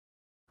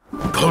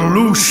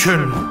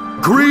pollution,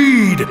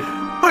 greed.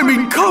 I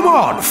mean, come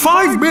on,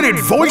 5-minute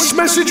voice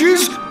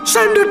messages?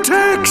 Send a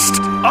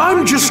text.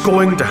 I'm just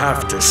going to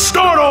have to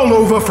start all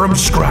over from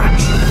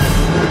scratch.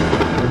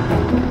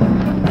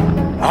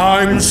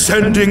 I'm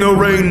sending a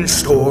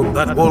rainstorm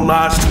that will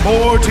last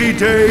 40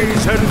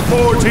 days and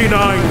 40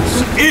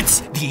 nights.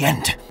 It's the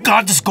end.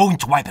 God is going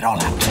to wipe it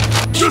all out.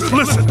 Just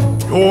listen.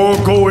 You're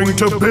going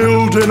to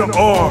build an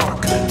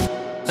ark.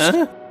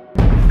 Huh?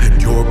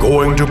 And you're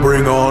going to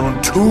bring on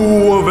 2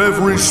 of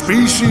every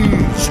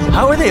species.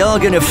 How are they all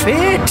gonna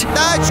fit?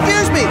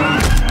 Excuse me.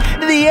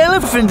 The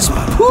elephant's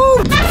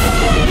poop.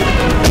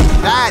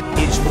 That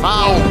is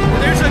foul.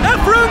 There's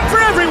enough room for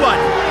everyone.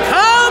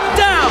 Calm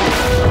down.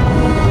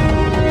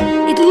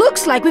 It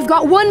looks like we've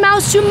got one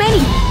mouse too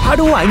many. How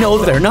do I know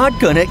they're not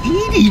gonna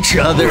eat each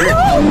other?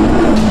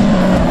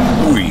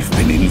 We've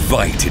been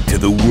invited to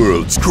the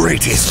world's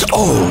greatest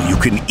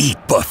all-you-can-eat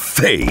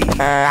buffet.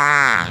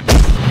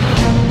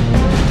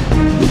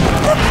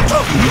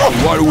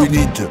 Why do we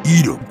need to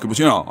eat them? Because,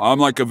 you know, I'm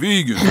like a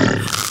vegan.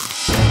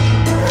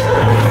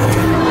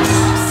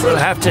 We'll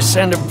have to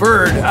send a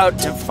bird out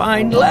to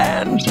find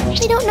land.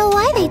 I don't know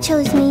why they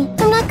chose me.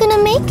 I'm not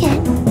gonna make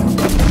it.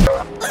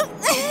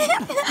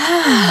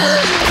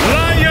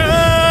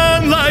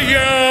 Lion,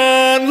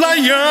 lion,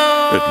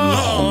 lion! At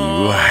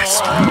long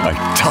last, my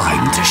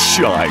time to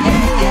shine.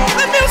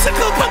 The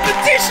musical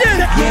competition!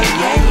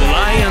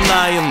 Lion,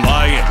 lion,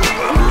 lion,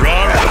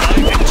 roar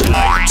like a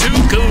giant.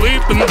 Took a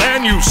leap and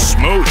then you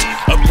smote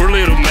a poor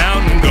little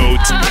mountain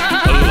goat.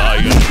 A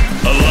lion,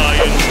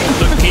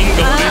 the king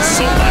of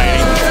this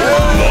almighty.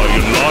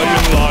 Lion,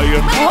 lion,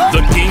 lion,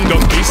 the king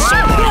of this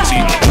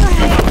almighty.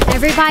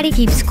 Everybody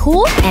keeps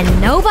cool and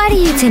nobody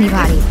eats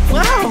anybody.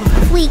 Wow!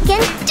 We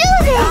can do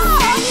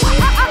this!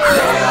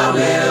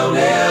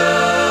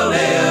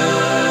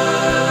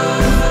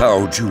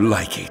 How'd you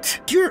like it?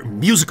 Your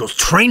musical's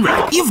train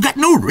wreck. You've got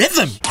no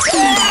rhythm.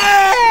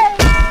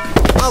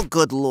 Oh,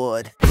 good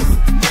Lord.